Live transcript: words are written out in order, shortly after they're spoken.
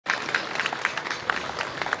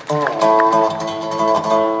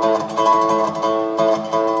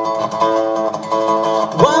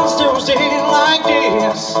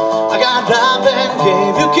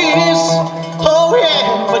gave you a kiss, oh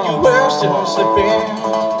yeah, but you were still sleeping.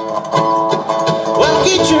 Well,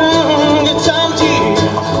 kitchen, it's empty,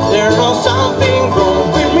 there's no something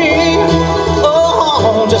wrong with me.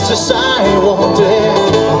 Oh, just as I wanted.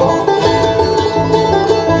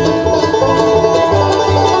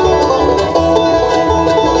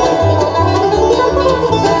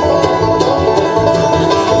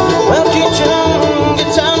 Well, kitchen,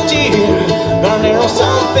 it's empty, there's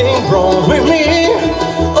something wrong with me.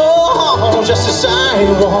 Oh, just as I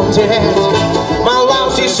wanted. My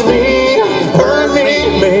love sees me, hurt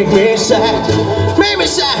me, make me sad,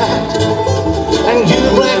 and you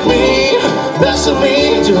let me, blessing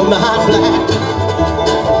me to my black.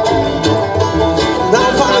 Now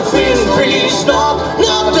I'm finally feeling free, it's not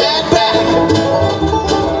that bad.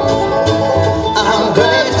 I'm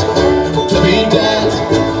glad to be dead.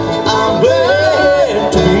 I'm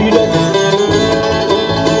glad to be dead.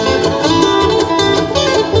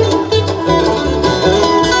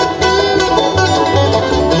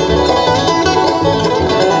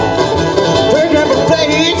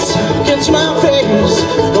 My face,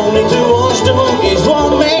 don't need to wash them, it's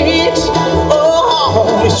what makes.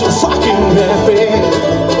 Oh, it's so fucking happy.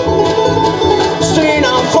 Staying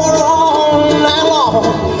out for all night long,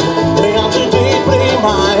 play out too deeply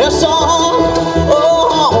my song.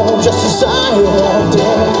 Oh, just as I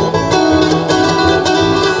wanted.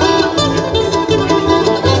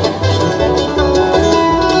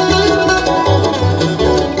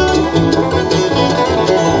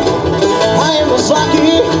 I am as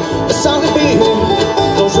lucky as I can be,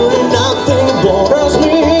 cause really nothing bothers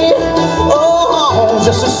me. Oh,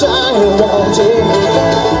 just as I wanted.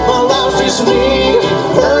 My life is me,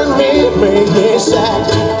 hurt me, make me sad,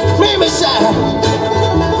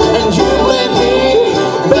 and you let me,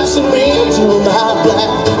 blessing me to my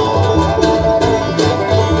black.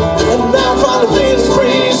 And now finally feeling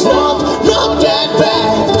free, it's not that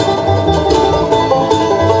bad.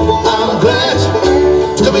 I'm glad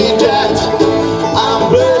to be dead. I'm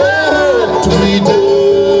glad to be dead.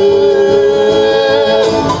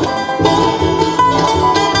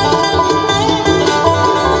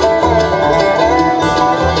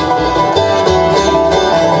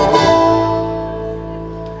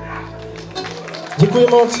 Děkuji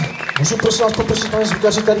moc. Můžu prosím vás poprosit, pane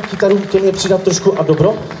zvukaři, tady kytaru ke mně přidat trošku a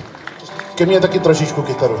dobro? Ke mně taky trošičku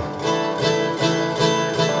kytaru.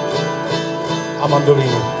 A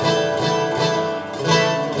mandolínu.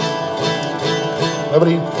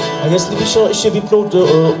 Dobrý. A jestli by šel ještě vypnout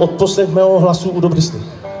odposlech mého hlasu u dobristy.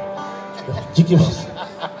 Díky moc.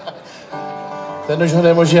 Ten už ho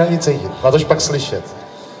nemůže ani cítit, má tož pak slyšet.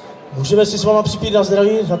 Můžeme si s váma připít na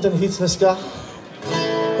zdraví na ten hit dneska?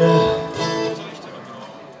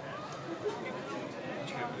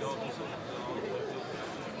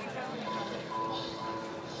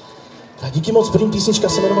 Tak díky moc, první písnička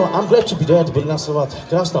se jmenovala I'm Glad to be Dead, bude následovat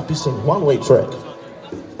krásná píseň One Way Track.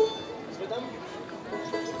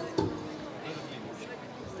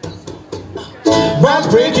 One's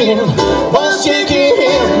breaking, one's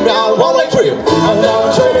shaking, now one way trip. I'm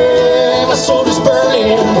down turning, my soul is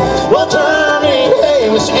burning. Well, turning, hey,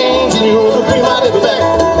 Miss Angel, you will bring my baby back.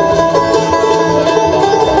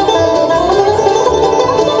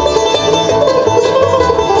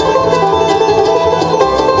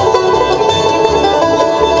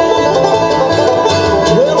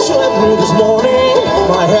 Well, she left me this morning,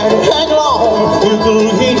 my head hang long. You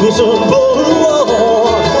could hear me so blow.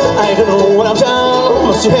 I don't know what I've done,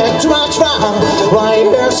 must have had too much fun. Right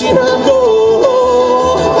here, see her go.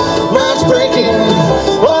 Mine's breaking,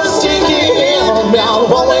 one's sticking, now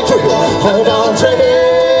one way trip. I'm down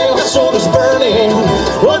trading, my soul is burning.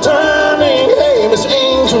 One turning, hey, Miss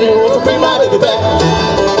Angel, you want to bring my baby back.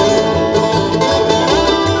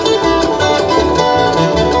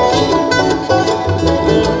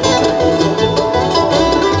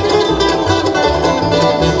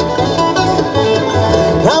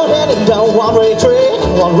 Down one-way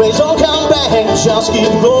train, one way don't come back. Just keep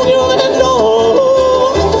going on and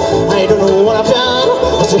on. I don't know what I've done,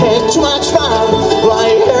 must have had too much fun.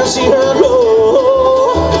 Right here, see her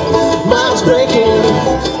go. Mine's breaking,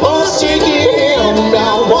 all sticking.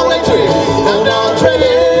 Down one-way train, I'm down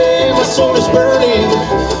trading. My soul is burning,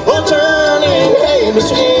 all turning. Hey,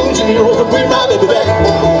 Miss Angel, you want to bring my baby back.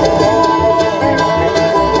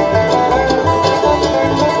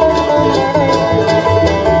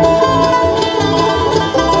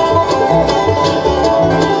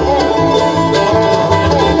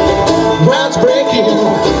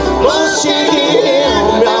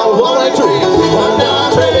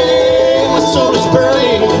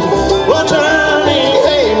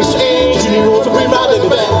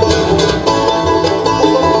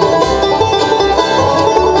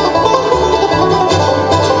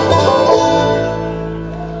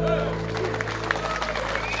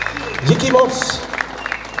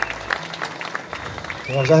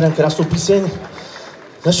 zahrajeme krásnou píseň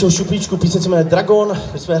z našeho šuplíčku. Píseň se jmenuje Dragon.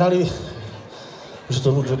 My jsme hrali, už je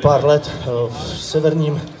to pár let, v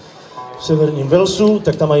severním Walesu,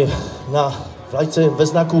 tak tam mají na vlajce ve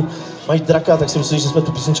znaku mají draka, tak si myslím, že jsme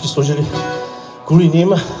tu písničky složili kvůli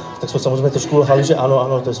nim. Tak jsme samozřejmě trošku lhali, že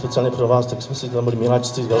ano, to je speciálně pro vás, tak jsme si tam byli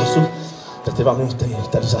miláčci z Walesu, tak ty vám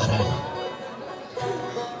tady zahrajeme.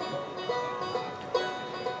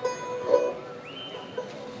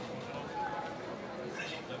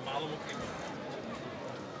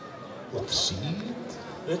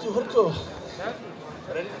 Je tu horko.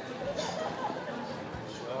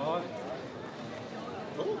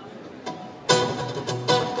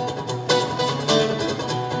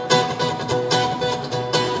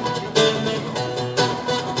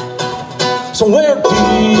 Somewhere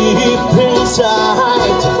deep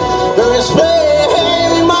inside, there is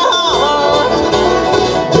flame in my heart.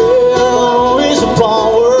 There is a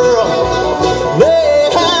power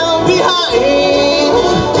left behind.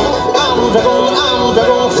 I'm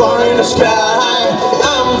dragon, far in the sky.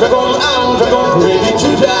 I'm dragon, ready to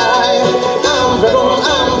die. I'm dragon,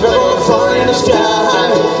 far in the sky.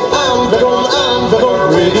 I'm dragon,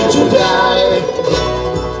 ready to die.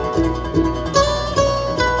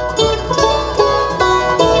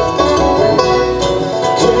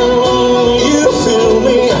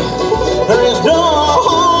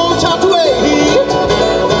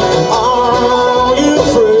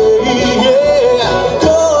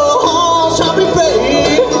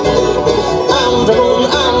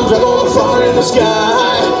 Sky.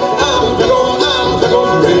 I'm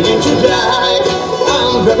dragon, ready to die.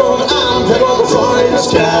 I'm dragon, far in the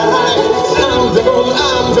sky. I'm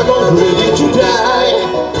dragon, ready to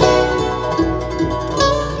die.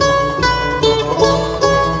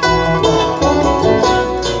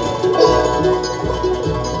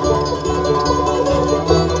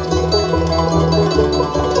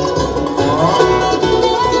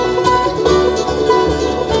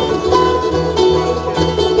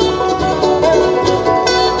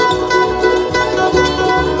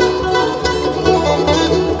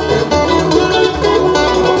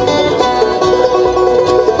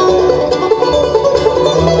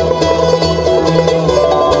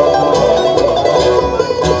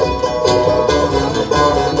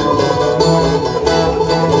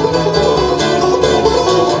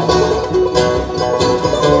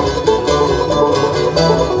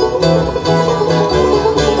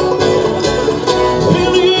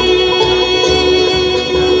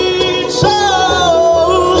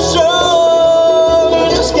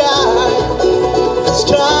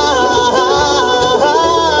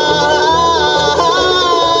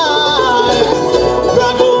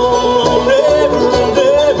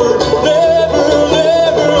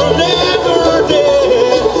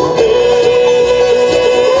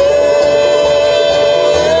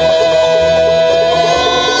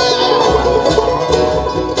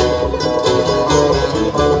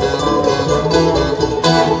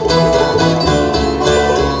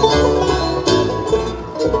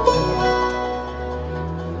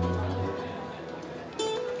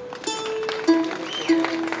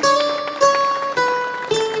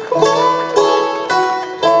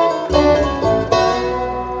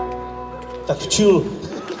 Včul.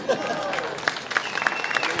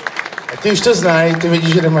 A ty už to znají, ty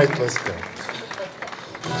vidíš, že nemají tleskat.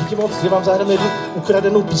 Díky moc, tady vám zahrajeme jednu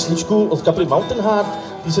ukradenou písničku od kapely Mountain Heart.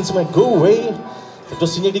 Píseň se jmenuje Go Away. Tak kdo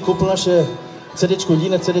si někdy koupil naše CDčko,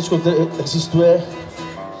 jediné CDčko, které existuje,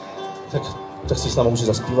 tak si s námi může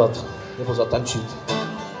zaspívat nebo zatančit.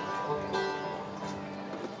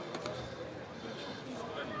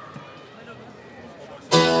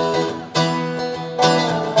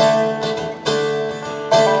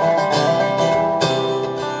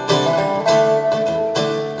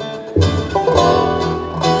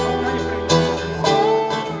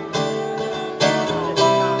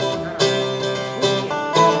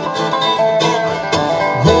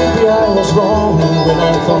 Wrong when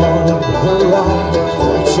I thought we were right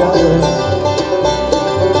for each other.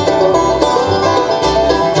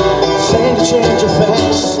 Saying to change your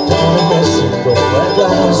face, don't be missing, go at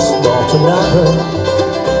last, not another.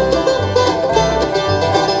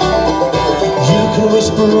 You can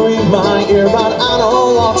whisper in my ear, but I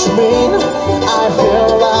know what you mean. I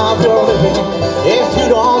feel love you're living if you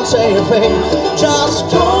don't say a thing. Just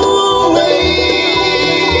go away.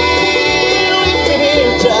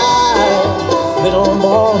 Little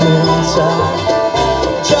morning time,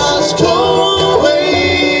 just go away.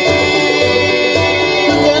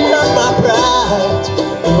 You can hurt my pride,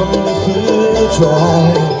 even if you try.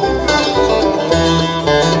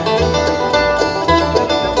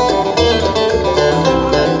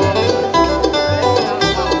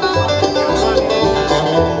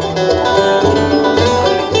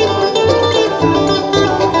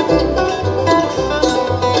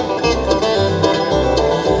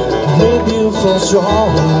 feel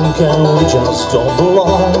strong and we just don't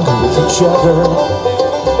belong with each other.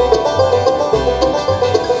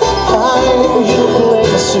 You play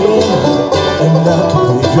a scene and I can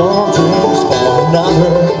read your dreams for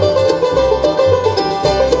another.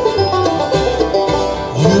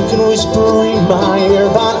 You can whisper in my ear,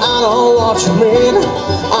 but I know what you mean.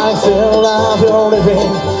 I feel love you're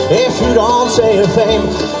living if you don't say a thing.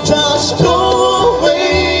 Just go away.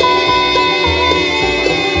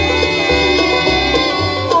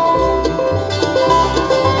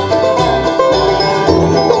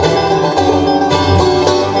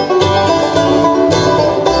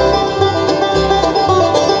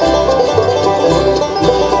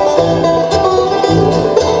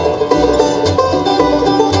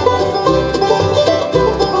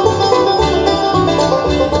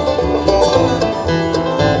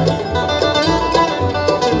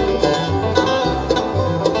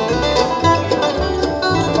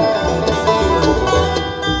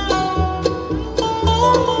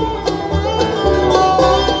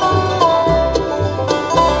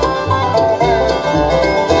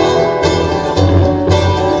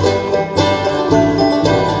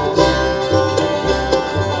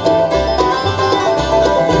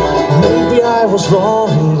 I was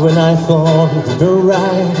wrong when I thought we were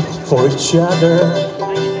right for each other.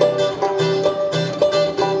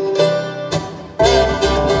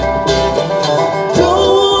 Go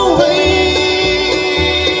away,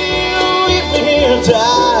 leave me here to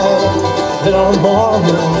die in our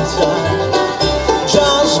morning time.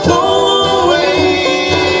 Just go away,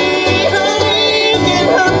 you can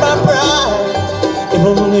hurt my pride,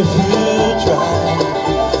 even if you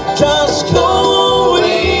try. Just go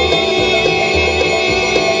away.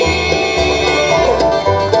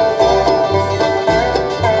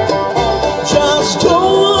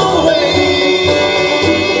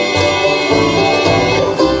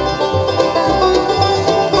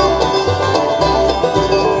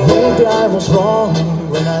 I was wrong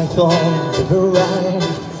when I thought we were right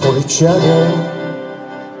for each other.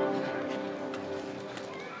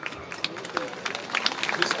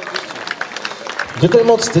 Děkuji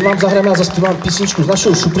moc, teď vám zahrajeme a zaspívám písničku z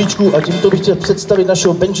našeho šuplíčku a tímto bych chtěl představit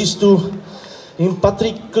našeho benžistu. Jim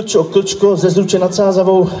patří Klčko ze Zruče nad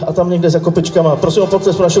Sázavou a tam někde za kopečkama. Prosím o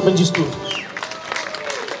potlesk pro našeho benžistu.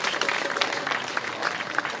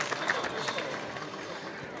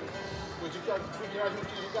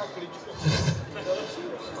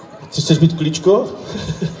 Ty chceš být Klíčko?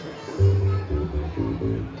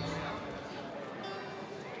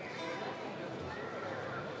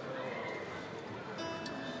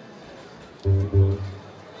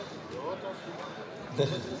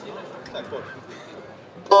 Tak pojď.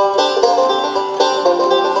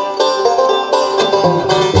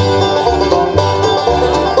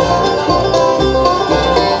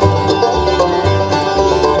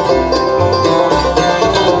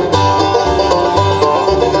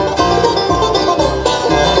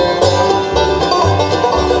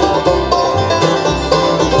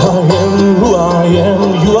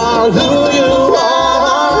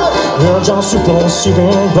 Just people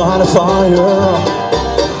sitting by the fire.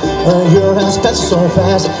 Your hands passing so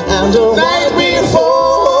fast, and the night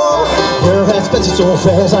before. Your hands passing so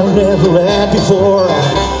fast, I never had before.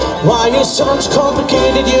 Why you sound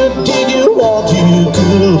complicated? You did you what you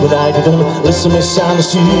could, but I didn't listen.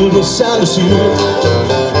 Misunderstood, misunderstood.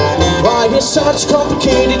 Why you sound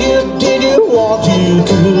complicated? You did you what you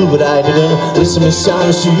could, but I didn't listen.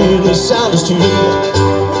 Misunderstood, misunderstood.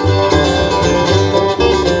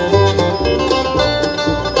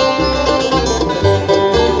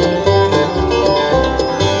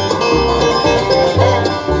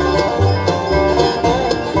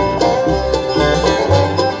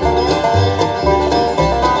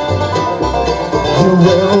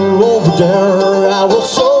 I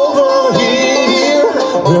was over here.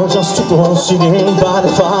 We're just two people sitting by the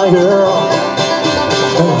fire.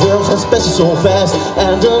 And girls are passing so fast,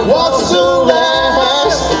 and the walls so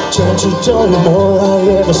last. Can't you tell me more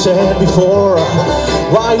I ever said before?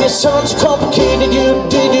 Why you sound so complicated? You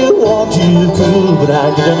did you what you could, but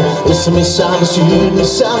I didn't listen. Misunderstood,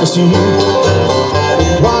 misunderstood.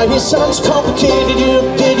 Why you sound so complicated? You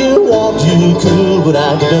did you what you could, but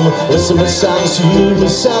I didn't listen. Misunderstood,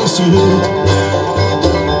 misunderstood.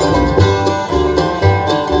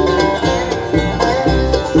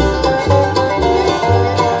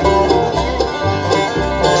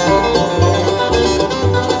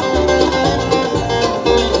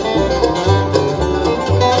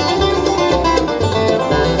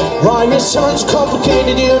 Why it sounds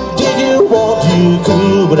complicated, you did you what you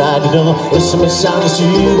could, but I didn't listen.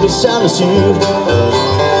 Misunderstood, misunderstood.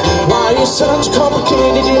 Why Why you such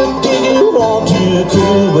complicated, you didn't want to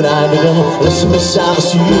cool, but I didn't listen beside the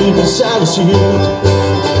suit, beside the suit.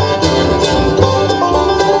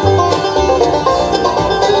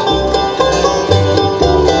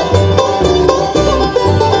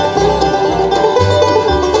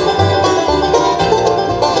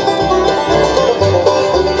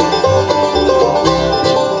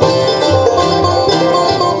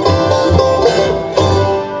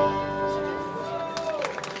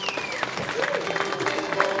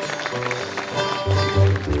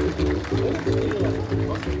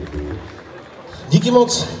 Díky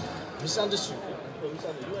moc.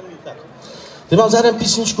 Teď vám zahrám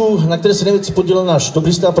písničku, na které se nejvíc podílel náš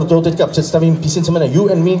dobrista, proto ho teďka představím. Píseň se jmenuje You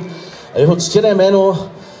and Me a jeho ctěné jméno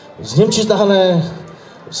z Němčiny Hané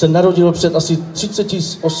se narodil před asi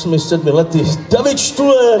 38-7 lety. David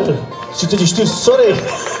Štuler! 34, sorry!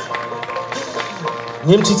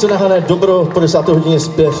 Němčice na Hané, dobro, po 10. hodině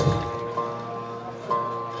zpěv.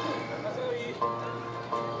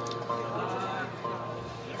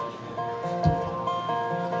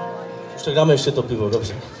 Už tak dáme ještě to pivo,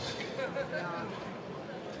 dobře.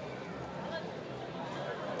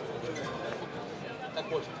 Tak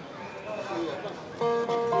pojď.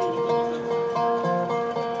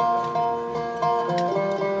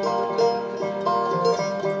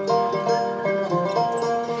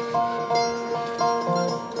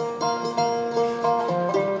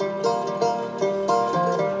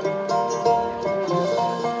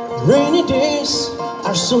 Rainy days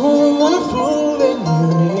are so wonderful when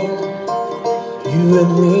you're near. You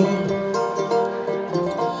and me,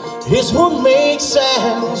 it's what makes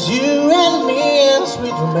sense. You and me and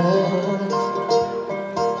sweet romance.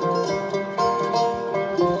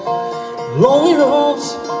 Lonely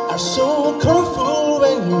roads are so colorful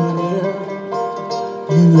when you're near.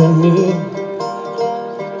 You and me,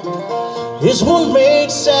 it's what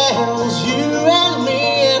makes sense. You and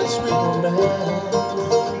me and sweet romance.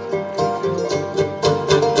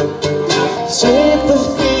 Take the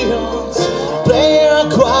fields, play a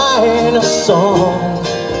quiet a song.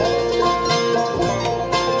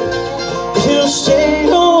 If you stay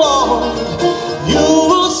along, you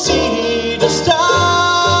will see the stars.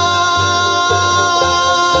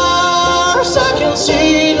 I can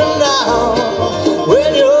see them now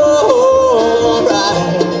when you're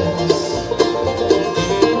right.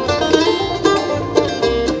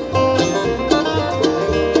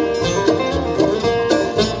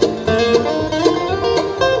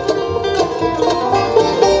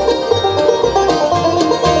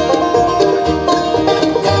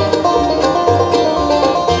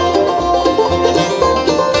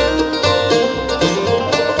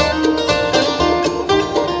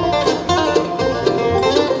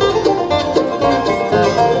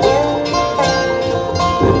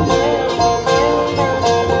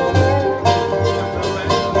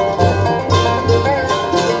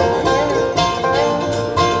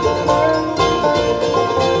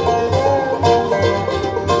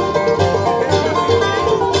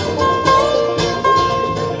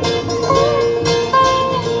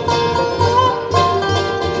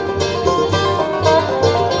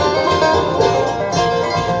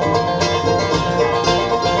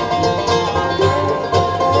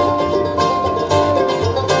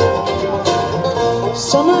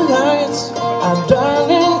 Summer nights are dark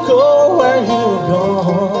and cold where you go.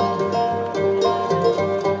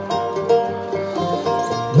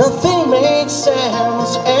 Nothing makes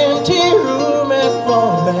sense, empty room and no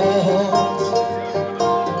romance.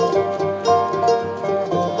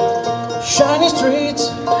 Shiny streets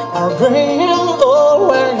are gray and old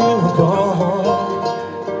where you go.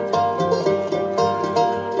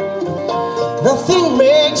 Nothing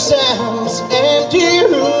makes sense, empty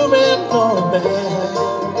room and no romance.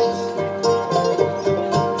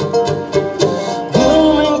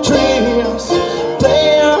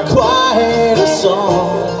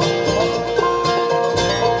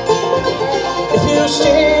 If you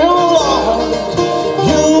stay along,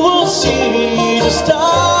 you will see the stars.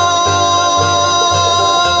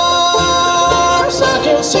 I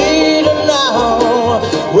can see them now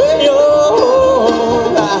when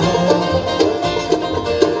you're right.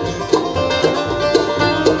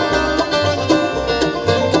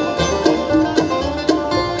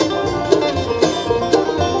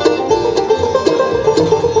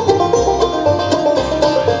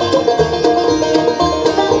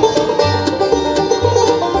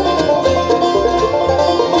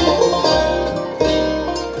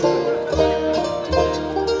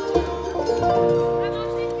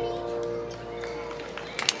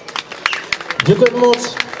 Děkujeme moc.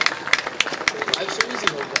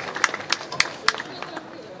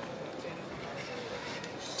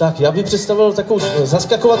 Tak, já bych představil takovou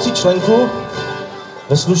zaskakovací členku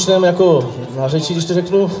ve slušném jako nářečí, když to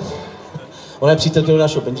řeknu. Ona je přítelkyně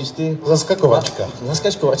našeho benžisty. Zaskakovačka.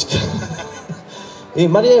 Zaskakovačka. I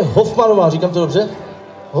Marie Hofmanová, říkám to dobře?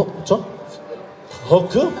 Co?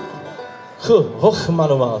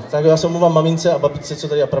 Hochmanová. Tak já se omluvám mamince a babice, co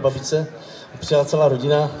tady a prababice. Přijela celá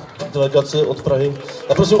rodina, delegace od Prahy.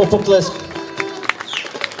 Já prosím o potlesk.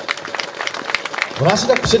 Ona si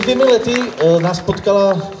tak před 2 lety nás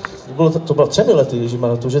potkala, to bylo 3 lety,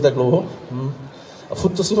 ježišmarja, to už je tak dlouho. A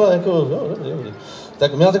furt to s nima jako, jo.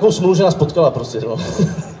 Tak měla takovou smůlu, že nás potkala prostě, no.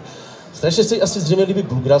 Strašně se jí asi zřejmě líbí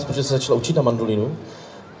bluegrass, protože se začala učit na mandolinu.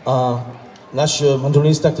 A náš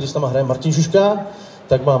mandolinista, který s náma hraje, Martin Žuška,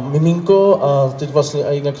 tak má miminko a teď vlastně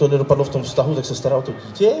a jinak to nedopadlo v tom vztahu, tak se stará o to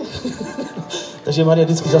dítě. Takže Maria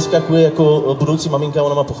vždycky zaskakuje jako budoucí maminka,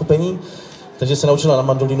 ona má pochopení. Takže se naučila na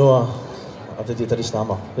mandolinu a teď je tady s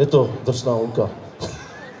náma. Je to drsná holka.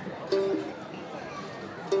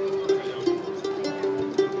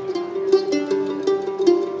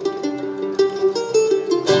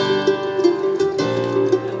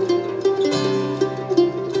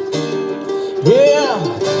 Yeah,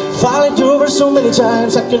 falling over so many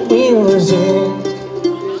times I can resist.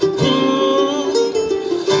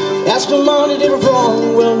 Ask my money did it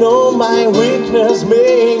wrong, well know my weakness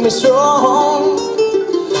make me strong.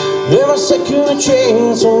 Every second a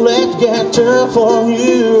chance, so let's get turned for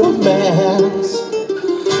new romance.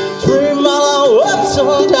 3 miles ups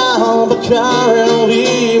and down, but can't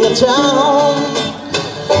leave the town.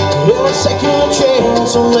 Every second a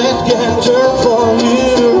chance, so let's get turned for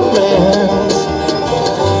new romance.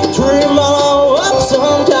 3 miles ups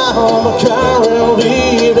and down, but can't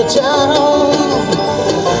leave the town.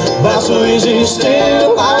 Life's so easy,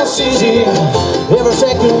 still life's easy. Every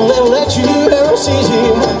second they'll let you, ever's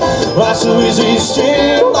easy. Life's so easy,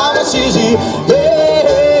 still life's easy. Yeah.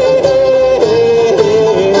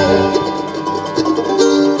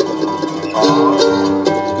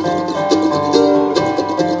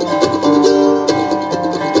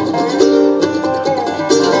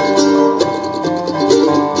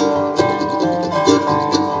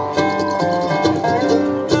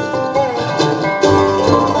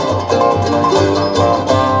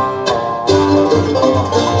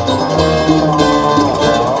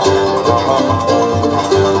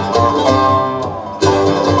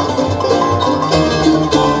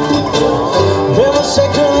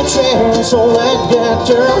 So let's get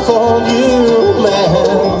turned for new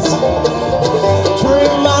romance. 3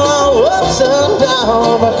 miles ups and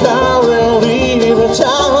down, but can't leave the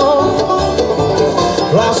town.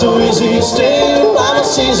 Life's so easy, still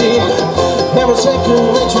life's easy. Every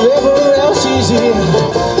second that you ever else easy.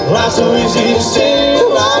 Life's so easy,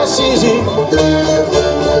 still life's easy.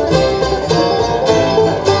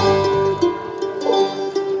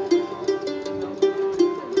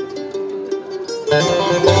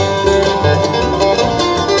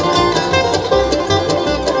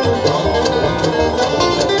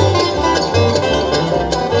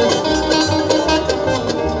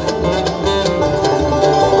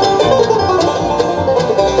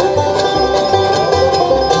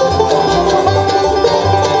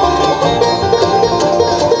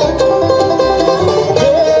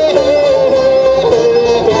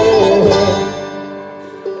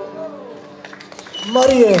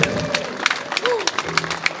 Marie.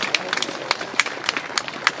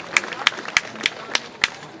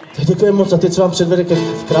 Tak děkujeme moc a teď se vám předvede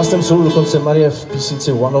v krásném solu dokonce Marie v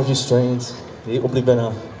písnici One of These Trains, její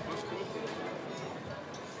oblíbená.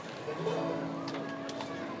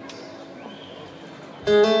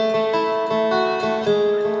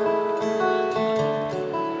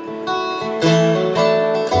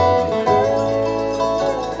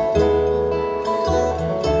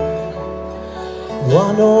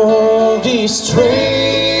 One of these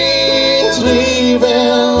trains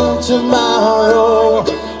leaving tomorrow,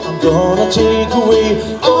 I'm gonna take away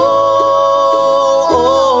all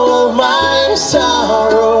of my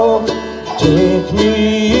sorrow. Take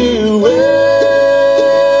me away,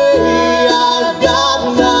 I've got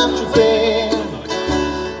enough to pay,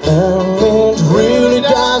 and it really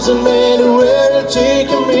doesn't matter where you're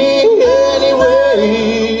taking me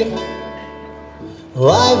anyway.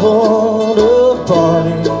 I want a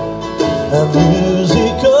party, a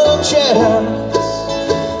musical chairs.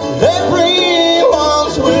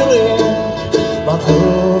 Everyone's willing, but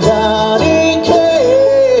nobody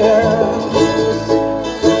cares.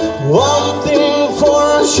 One thing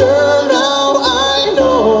for sure now I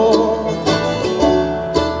know,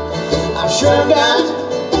 I've sure got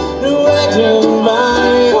the way to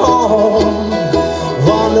my home.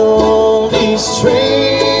 One of these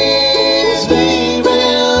trains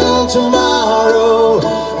leaving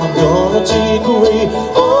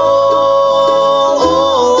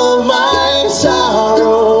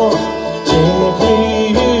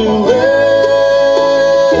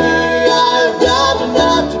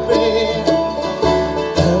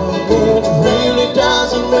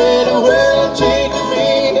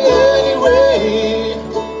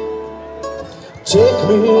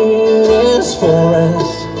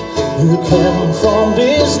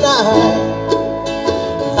mind.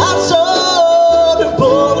 I saw the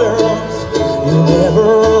boulders,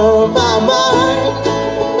 never my mind.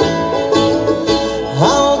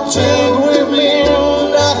 I'll take with me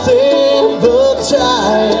nothing but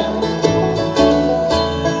time,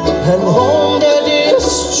 and hope that this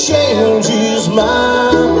changes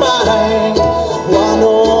my mind. One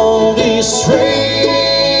of these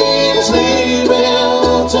trains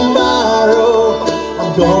leaving tomorrow,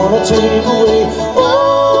 I'm gonna take away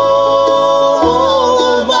all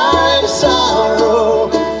of my sorrow.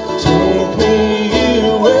 Take me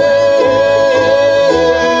away,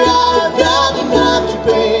 I've got enough to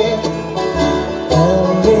pay,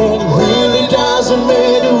 and it really doesn't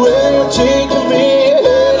matter where you're taking me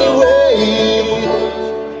anyway.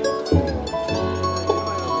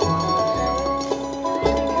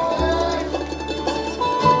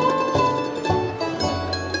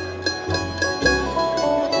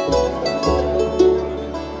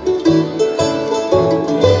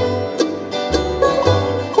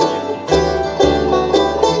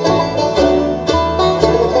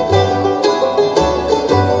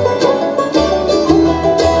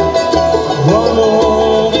 One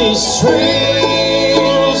of these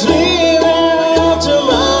trains leaving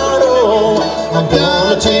tomorrow, I'm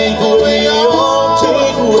gonna take away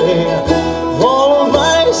all of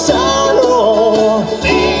my sorrow.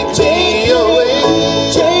 Take away,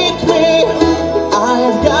 take me,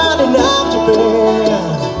 I've got enough to bear,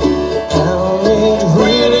 and it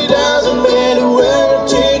really doesn't matter where you're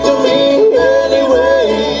taking me anyway.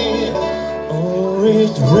 Oh,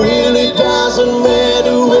 it really doesn't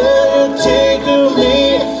matter where you're taking me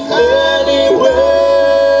anyway.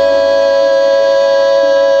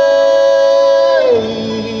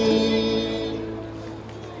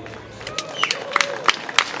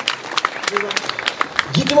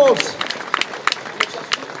 Díky moc.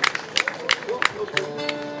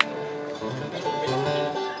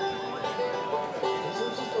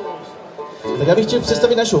 Tak já bych chtěl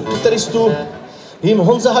představit našeho kytaristu, jim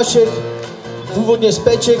Honza Hašek, původně z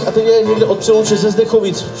Péček a teď je někde od Přelouče ze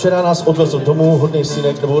Zdechovic. Včera nás odvezl domů, hodnej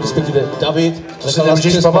synek, nebo respektive David. To si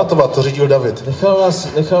nemůžeš pamatovat, to řídil David.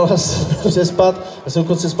 Nechal nás přespat, já jsem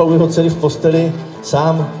dokonce spal u jeho dcery v posteli,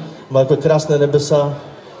 sám, má takové krásné nebesa,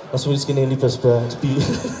 na svůj vždycky nejlípe spí.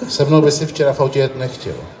 Se mnou by si včera v autě jet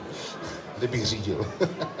nechtěl, kdybych řídil.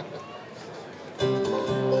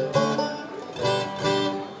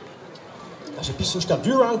 Takže písnička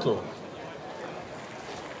Dear Uncle.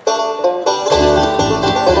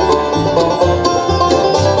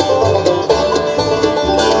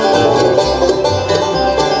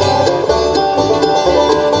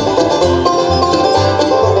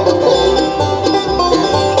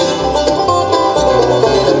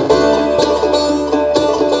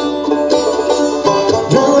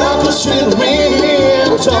 With me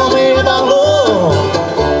and tell me about love,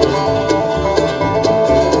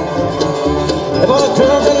 about a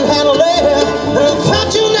girl that had a left and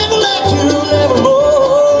thought you never left you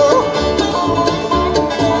nevermore.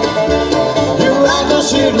 You're right to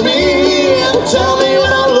sit with me and tell me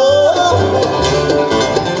about love,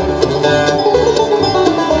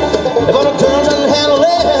 about a girl that had a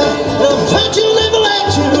left and thought you never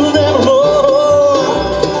left you nevermore.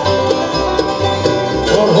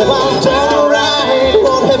 What have I done right?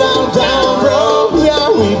 What have I done wrong? Yeah,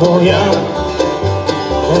 we born young,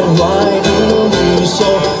 and why do we so?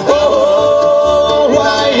 Oh, I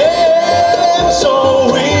am so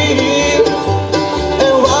weak,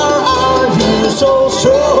 and why are you so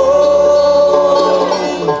strong?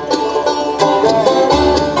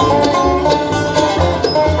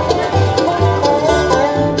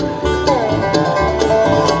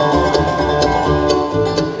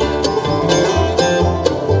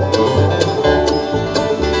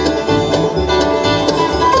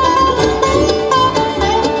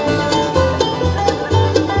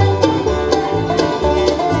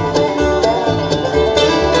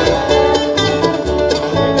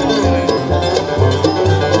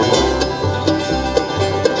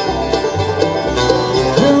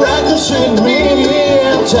 With me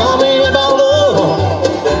and tell me about love,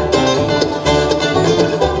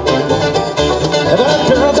 about a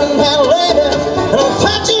girl that had left and I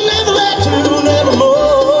thought you never left you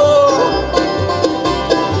nevermore.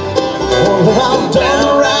 What have I done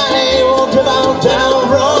right? What have I done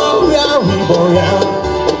wrong? We are reborn young,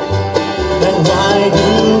 and why do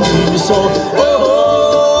we so?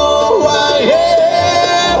 Oh, I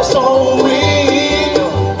am so weak,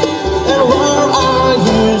 and why are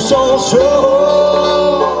you so strong?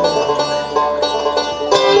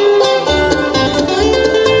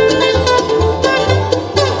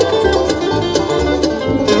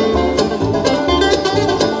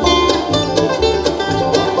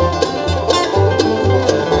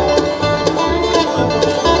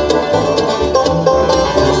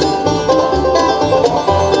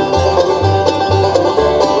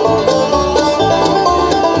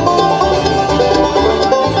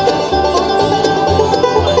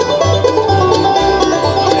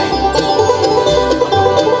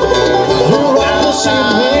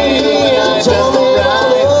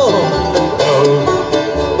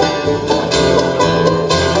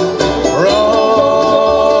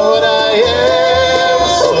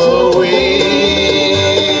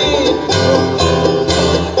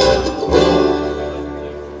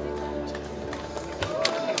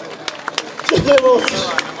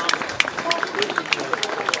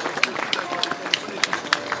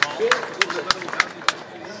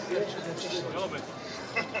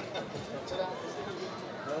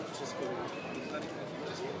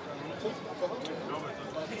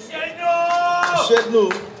 řeknu.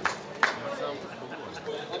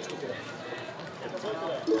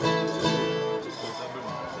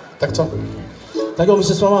 Tak co? Tak jo, my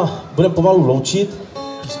se s váma budeme pomalu loučit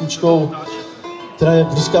písničkou, která je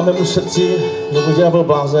blízká mému srdci, nebo děda byl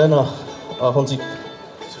blázen a Honzík,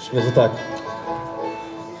 je to tak.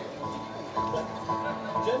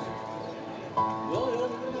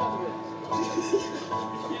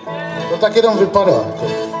 To tak jenom vypadá.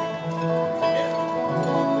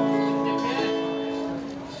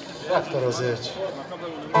 Jak to rozjeď?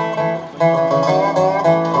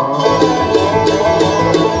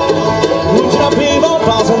 Včera býval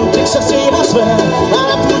blázen, teď se stříhá své, a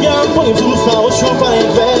na půdě po něm zůstal ošoupaný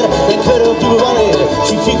kvér, ten kvér obdivovali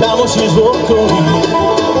všichni kámoši z okolí.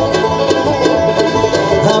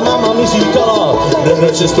 A máma mi říkala,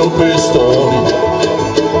 nehraj si s tou pistolí.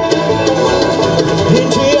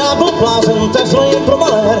 Jenže já byl blázen, tak zlej pro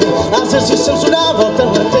malér, a ze si jsem sudával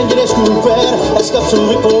ten dědečkův kvér, a z kapsou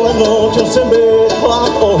vypolenou, chtěl jsem být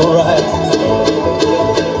chlap alright.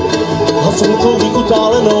 A slunkou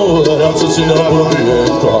vykutálenou, hledal jsem si na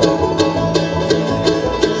projekta.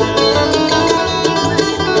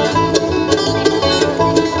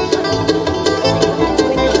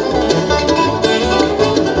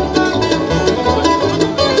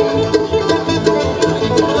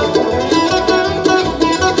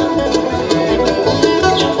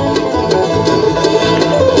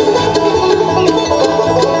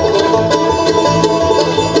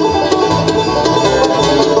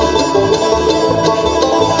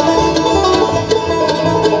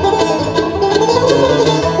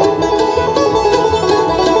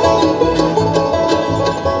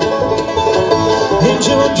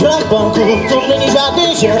 To není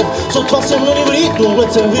žádný žert, sotva jsem do ní vlítnul,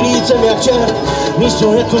 hned jsem vylít jsem jak čert.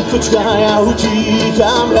 Místo jako kočka, já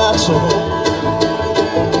utíkám jak son.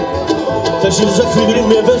 Takže za chvíli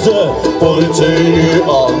mě veze policejní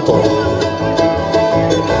Anton.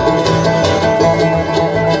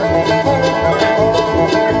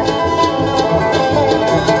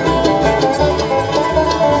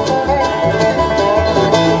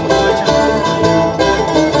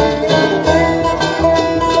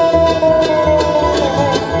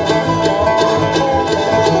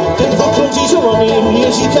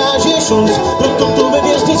 Mě říká, že je šluz, proto tu ve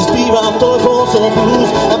věznici zpívám telefon blues.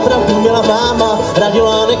 A pravdu měla máma,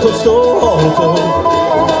 radila nechoď s tou holkou.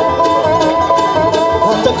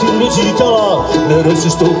 A taky mi říkala, nedej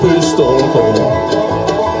si s tou pistolkou.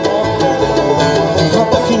 A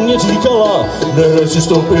taky mě říkala, nedej si s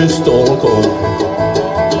tou pistolkou.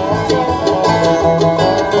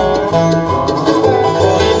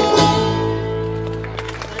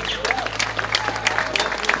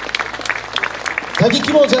 Tak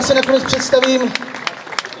díky moc, já se nakonec představím.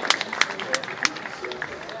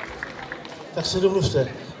 Tak se domluvte.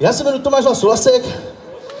 Já se jmenuji Tomáš Lasek,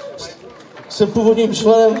 jsem původním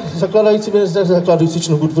členem zakládající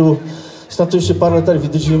Goodwillu. Snad to ještě pár let tady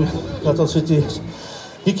vydržím na tom světě.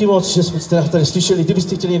 Díky moc, že jste nás tady slyšeli.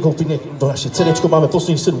 Kdybyste chtěli někoho koupit do naše CDčko, máme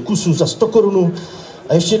posledních 7 kusů za 100 korun.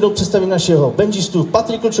 A ještě jednou představím našeho banjistu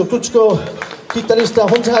Patrik Klučko, kytarista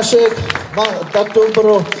Honzášek, tak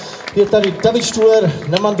dobro. Je tady David Štuler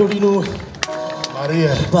na mandolínu,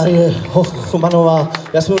 Marie Hochmanová,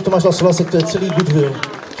 já jsem Tomáš Lasek, to je celý Goodwill.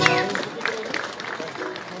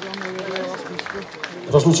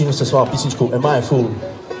 Rozlučíme se s vámi písničkou Am I a Fool?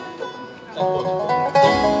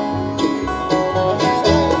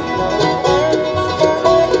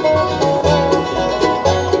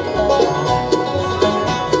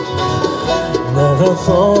 Never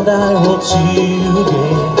thought I would see you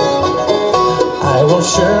again. I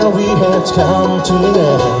was sure we had come to an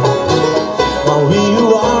end. Now we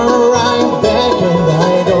are right back in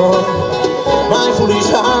my door. My foolish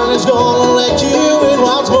heart is gonna let you in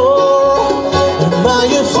once more. Am I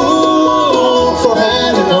a fool for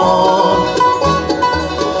hanging on?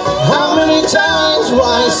 How many times will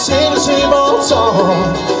I sing the same old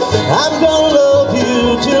song? I'm gonna love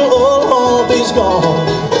you till all hope is gone.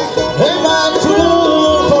 Am I a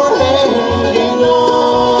fool for hanging on?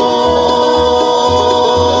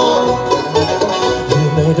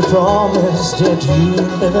 The promise that you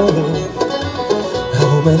never will.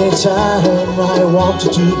 How many times I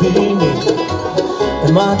wanted to be me?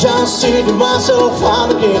 Am I just saying to myself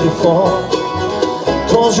I'm getting fall?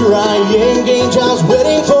 Cause you're ain't just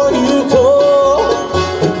waiting for you to call.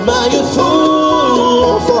 Am I a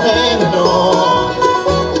fool for hanging on?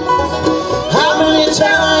 How many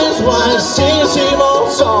times will I sing the same old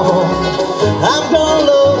song? I'm gonna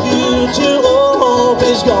love you till all hope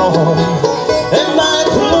is gone. Am I a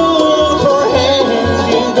fool for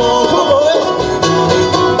hanging on? Come on, boys.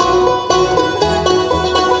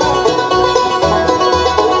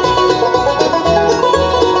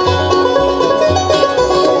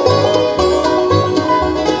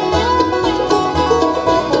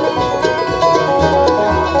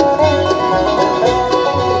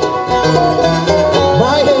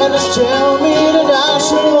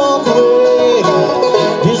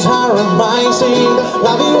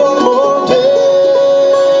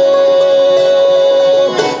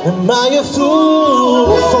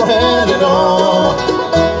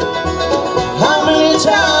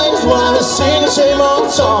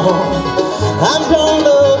 song. I'm gonna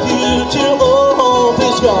love you till all hope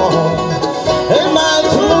is gone. Am I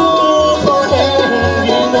fool for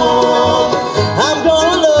hanging on? I'm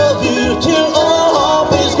gonna love you till all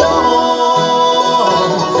hope is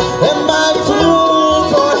gone. Am I fool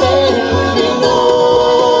for hanging on?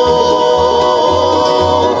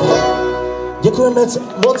 Děkujeme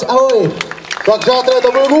moc, ahoj. Tak přátelé,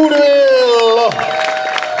 to byl Goodwill.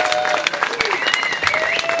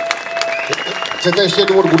 Chcete ještě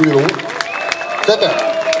jednu od Goodwillu? Chcete?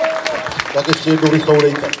 Tak ještě jednu rychlou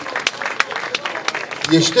dejte.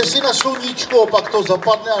 Běžte si na sluníčko, pak to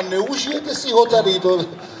zapadne a neužijete si ho tady. To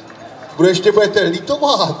ještě budete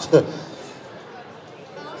litovat.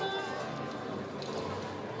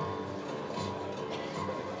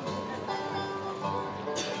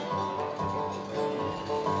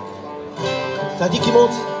 Tak díky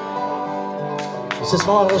moc. My se s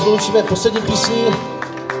váma rozloučíme poslední písní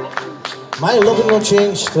My Love No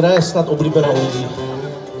Change, která je snad oblíbená u lidí.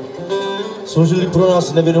 Složili pro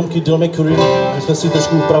nás nevědomky Del McCurry, my jsme si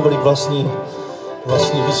trošku upravili vlastní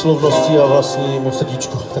výslovnosti a vlastní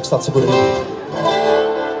srdíčko, tak snad se bude líbit.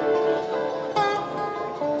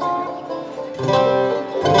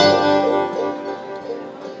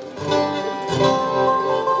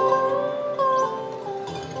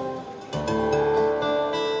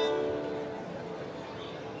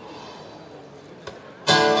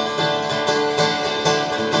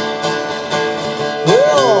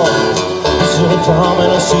 Come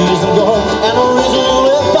and a season gone, and the reason you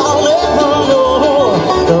left I'll never know.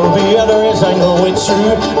 There'll be others, I know it's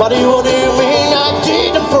true, but what do you mean I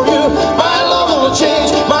did it for you? My love will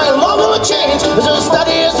change, my love will change, as a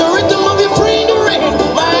study as the rhythm of your brain to rain.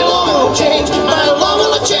 My love will change, my love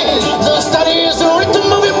will change, as a study as the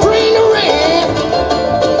rhythm of your brain to rain.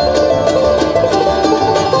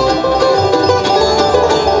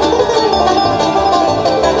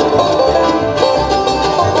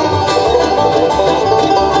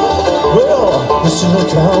 The sun will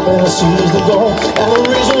come and the season go, and the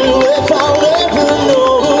reason you left I'll never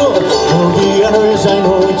know. There'll be others, I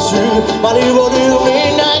know it's true, but what do you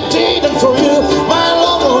mean I did it for you? My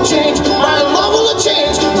love will change, my love will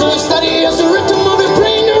change, the study as the rhythm of your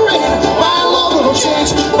brain to rain. My love will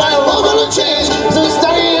change, my love will change, the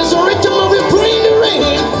study as the rhythm of your brain to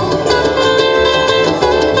rain.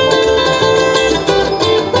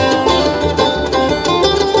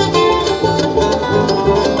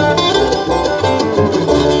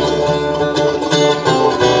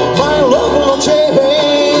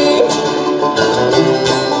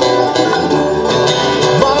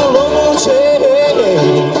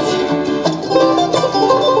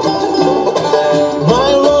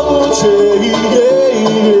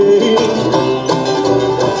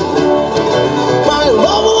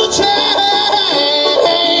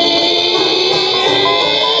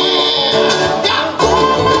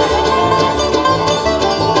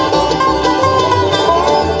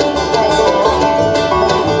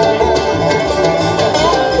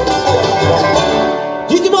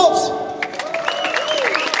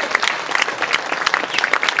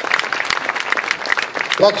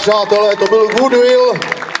 Tak přátelé, to byl Goodwill.